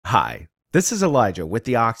Hi, this is Elijah with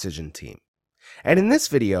the Oxygen team. And in this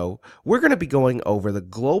video, we're going to be going over the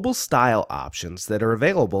global style options that are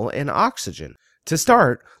available in Oxygen. To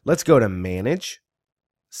start, let's go to Manage,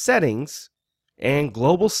 Settings, and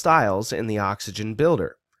Global Styles in the Oxygen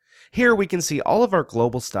Builder. Here we can see all of our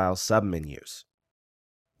global style submenus.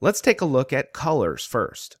 Let's take a look at Colors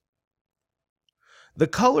first. The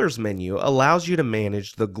Colors menu allows you to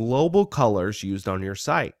manage the global colors used on your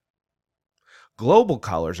site. Global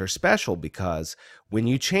colors are special because when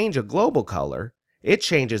you change a global color, it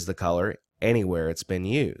changes the color anywhere it's been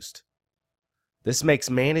used. This makes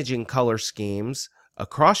managing color schemes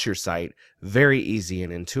across your site very easy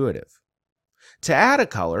and intuitive. To add a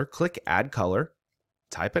color, click Add Color,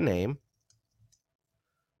 type a name,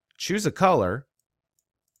 choose a color,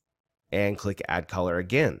 and click Add Color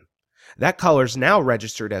again. That color is now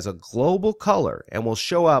registered as a global color and will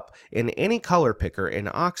show up in any color picker in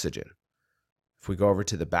Oxygen. If we go over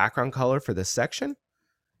to the background color for this section,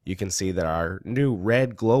 you can see that our new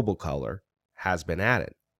red global color has been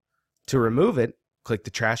added. To remove it, click the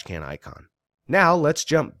trash can icon. Now let's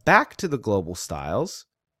jump back to the global styles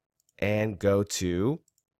and go to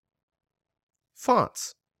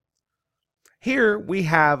Fonts. Here we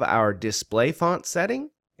have our display font setting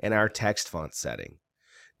and our text font setting.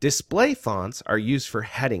 Display fonts are used for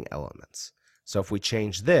heading elements. So if we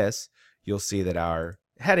change this, you'll see that our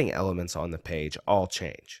heading elements on the page all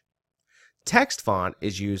change. Text font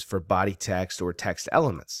is used for body text or text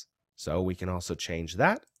elements, so we can also change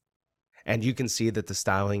that. And you can see that the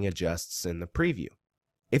styling adjusts in the preview.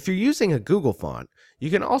 If you're using a Google font,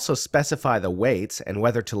 you can also specify the weights and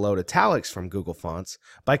whether to load italics from Google Fonts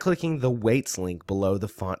by clicking the weights link below the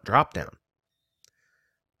font dropdown.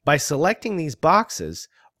 By selecting these boxes,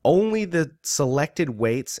 only the selected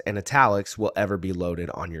weights and italics will ever be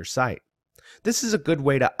loaded on your site. This is a good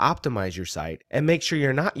way to optimize your site and make sure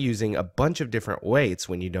you're not using a bunch of different weights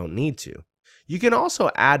when you don't need to. You can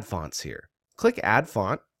also add fonts here. Click Add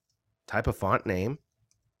Font, type a font name,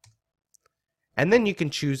 and then you can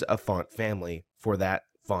choose a font family for that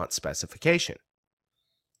font specification.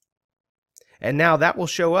 And now that will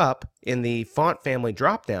show up in the font family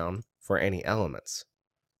dropdown for any elements.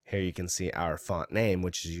 Here you can see our font name,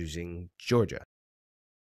 which is using Georgia.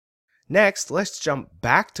 Next, let's jump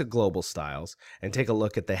back to Global Styles and take a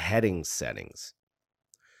look at the heading settings.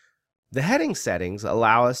 The heading settings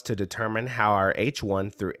allow us to determine how our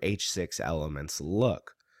H1 through H6 elements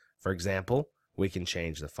look. For example, we can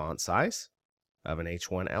change the font size of an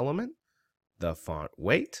H1 element, the font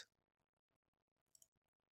weight,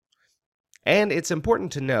 and it's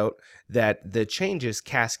important to note that the changes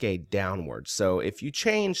cascade downwards. So if you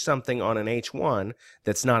change something on an H1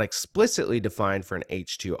 that's not explicitly defined for an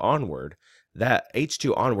H2 onward, that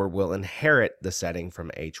H2 onward will inherit the setting from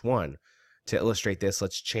H1. To illustrate this,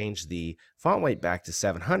 let's change the font weight back to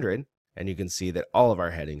 700, and you can see that all of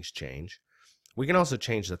our headings change. We can also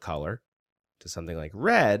change the color to something like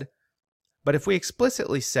red, but if we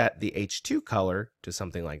explicitly set the H2 color to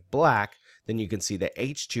something like black, then you can see that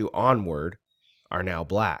H2 onward are now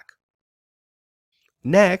black.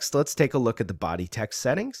 Next, let's take a look at the body text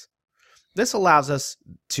settings. This allows us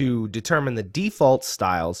to determine the default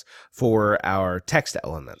styles for our text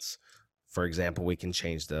elements. For example, we can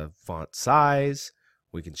change the font size,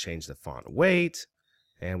 we can change the font weight,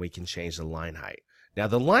 and we can change the line height. Now,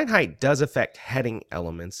 the line height does affect heading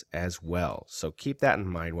elements as well, so keep that in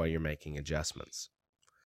mind while you're making adjustments.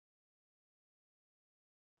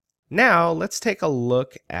 Now, let's take a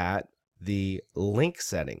look at the link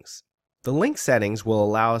settings. The link settings will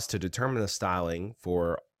allow us to determine the styling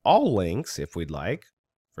for all links if we'd like.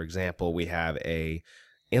 For example, we have a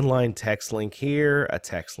inline text link here, a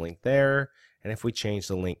text link there, and if we change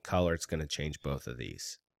the link color, it's going to change both of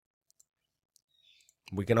these.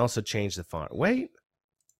 We can also change the font weight.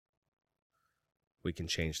 We can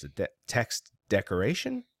change the text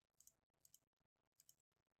decoration.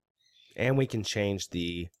 And we can change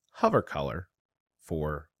the hover color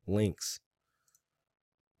for links.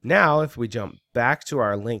 Now, if we jump back to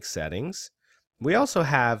our link settings, we also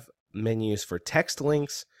have menus for text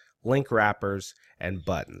links, link wrappers, and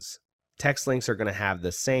buttons. Text links are going to have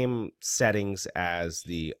the same settings as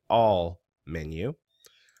the All menu.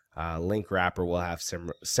 Link wrapper will have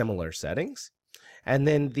similar settings. And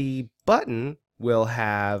then the button will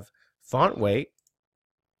have font weight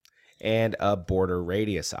and a border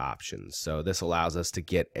radius option. So this allows us to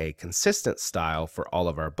get a consistent style for all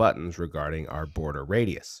of our buttons regarding our border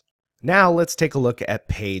radius. Now let's take a look at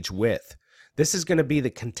page width. This is going to be the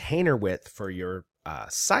container width for your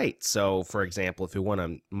site. So for example, if we want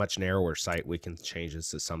a much narrower site, we can change this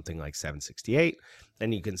to something like 768,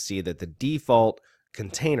 and you can see that the default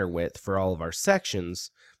container width for all of our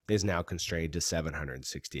sections is now constrained to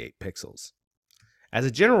 768 pixels. As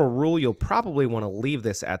a general rule, you'll probably want to leave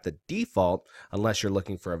this at the default unless you're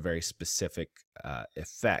looking for a very specific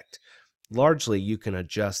effect. Largely, you can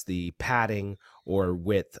adjust the padding or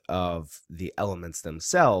width of the elements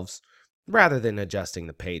themselves rather than adjusting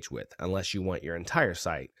the page width, unless you want your entire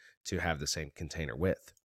site to have the same container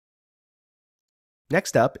width.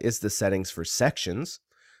 Next up is the settings for sections.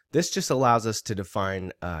 This just allows us to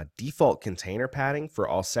define default container padding for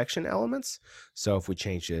all section elements. So if we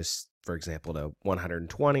change this, for example, to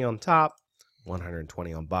 120 on top,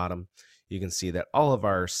 120 on bottom, you can see that all of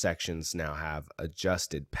our sections now have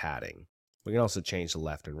adjusted padding. We can also change the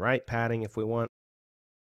left and right padding if we want.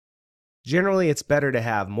 Generally, it's better to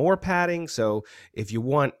have more padding, so if you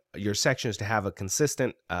want your sections to have a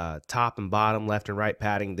consistent top and bottom, left and right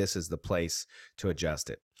padding, this is the place to adjust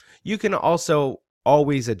it. You can also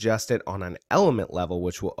always adjust it on an element level,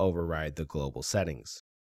 which will override the global settings.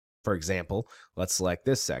 For example, let's select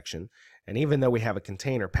this section, and even though we have a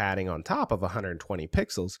container padding on top of 120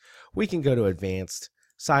 pixels, we can go to Advanced,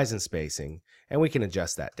 Size and Spacing, and we can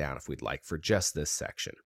adjust that down if we'd like for just this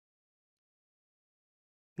section.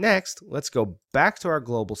 Next, let's go back to our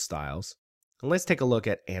global styles, and let's take a look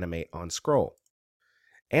at Animate on Scroll.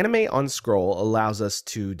 Animate on Scroll allows us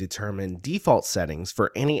to determine default settings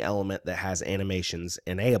for any element that has animations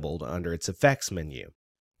enabled under its effects menu.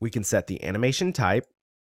 We can set the animation type,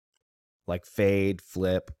 like fade,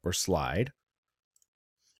 flip, or slide.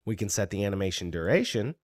 We can set the animation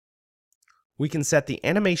duration. We can set the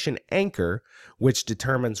animation anchor, which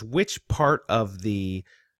determines which part of the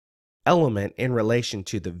element in relation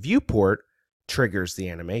to the viewport triggers the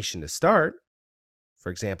animation to start.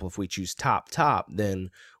 For example, if we choose top, then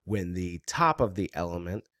when the top of the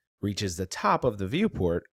element reaches the top of the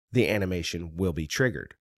viewport, the animation will be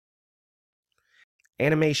triggered.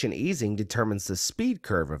 Animation easing determines the speed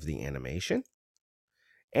curve of the animation.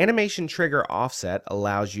 Animation trigger offset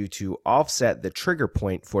allows you to offset the trigger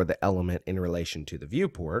point for the element in relation to the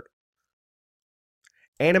viewport.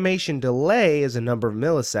 Animation delay is a number of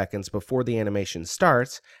milliseconds before the animation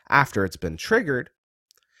starts after it's been triggered.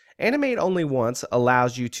 Animate only once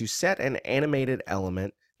allows you to set an animated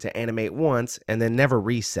element to animate once and then never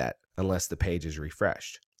reset unless the page is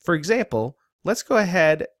refreshed. For example, let's go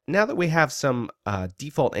ahead, now that we have some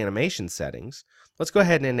default animation settings, let's go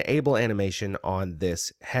ahead and enable animation on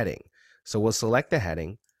this heading. So we'll select the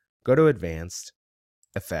heading, go to Advanced,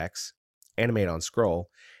 Effects, Animate on Scroll,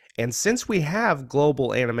 and since we have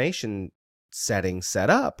global animation settings set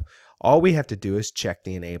up, all we have to do is check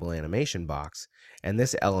the Enable Animation box, and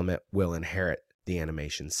this element will inherit the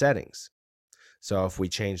animation settings. So if we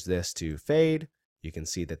change this to fade, you can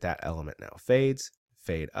see that that element now fades,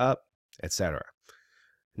 fade up, etc.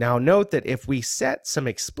 Now note that if we set some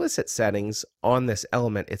explicit settings on this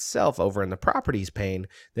element itself over in the Properties pane,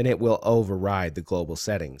 then it will override the global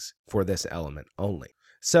settings for this element only.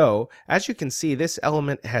 So as you can see, this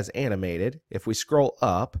element has animated. If we scroll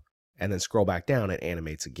up and then scroll back down, it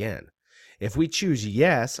animates again. If we choose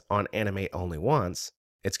yes on Animate Only Once,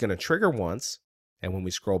 it's going to trigger once, and when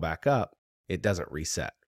we scroll back up, it doesn't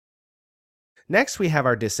reset. Next, we have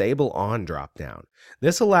our Disable On dropdown.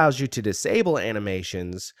 This allows you to disable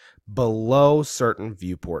animations below certain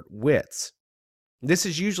viewport widths. This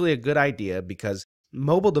is usually a good idea because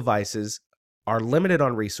mobile devices are limited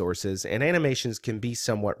on resources and animations can be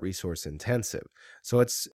somewhat resource intensive. So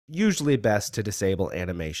it's usually best to disable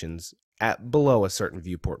animations at below a certain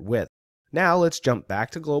viewport width. Now let's jump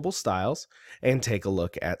back to Global Styles and take a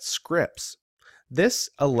look at Scripts. This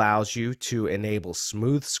allows you to enable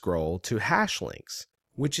smooth scroll to hash links,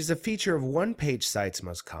 which is a feature of one-page sites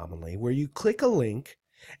most commonly, where you click a link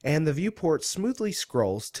and the viewport smoothly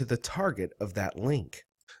scrolls to the target of that link.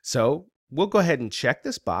 So we'll go ahead and check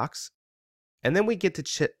this box, and then we get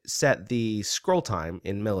to set the scroll time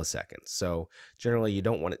in milliseconds. So generally you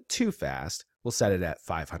don't want it too fast. We'll set it at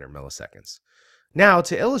 500 milliseconds. Now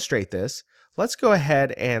to illustrate this, let's go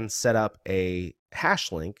ahead and set up a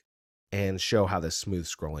hash link and show how the smooth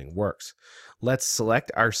scrolling works. Let's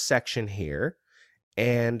select our section here,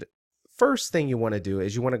 and first thing you want to do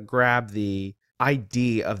is you want to grab the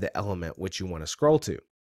ID of the element which you want to scroll to,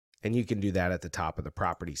 and you can do that at the top of the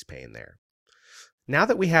Properties pane there. Now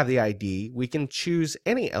that we have the ID, we can choose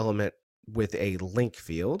any element with a link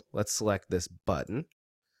field. Let's select this button,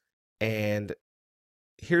 and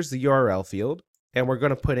here's the URL field, and we're going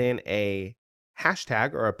to put in a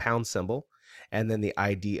hashtag or a pound symbol and then the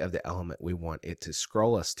ID of the element we want it to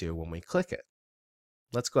scroll us to when we click it.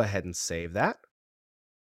 Let's go ahead and save that.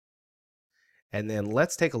 And then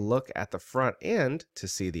let's take a look at the front end to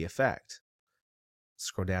see the effect.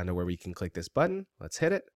 scroll down to where we can click this button. Let's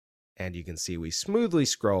hit it. And you can see we smoothly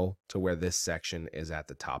scroll to where this section is at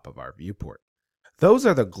the top of our viewport. Those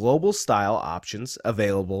are the global style options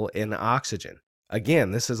available in Oxygen.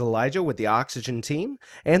 Again, this is Elijah with the Oxygen team,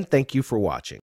 and thank you for watching.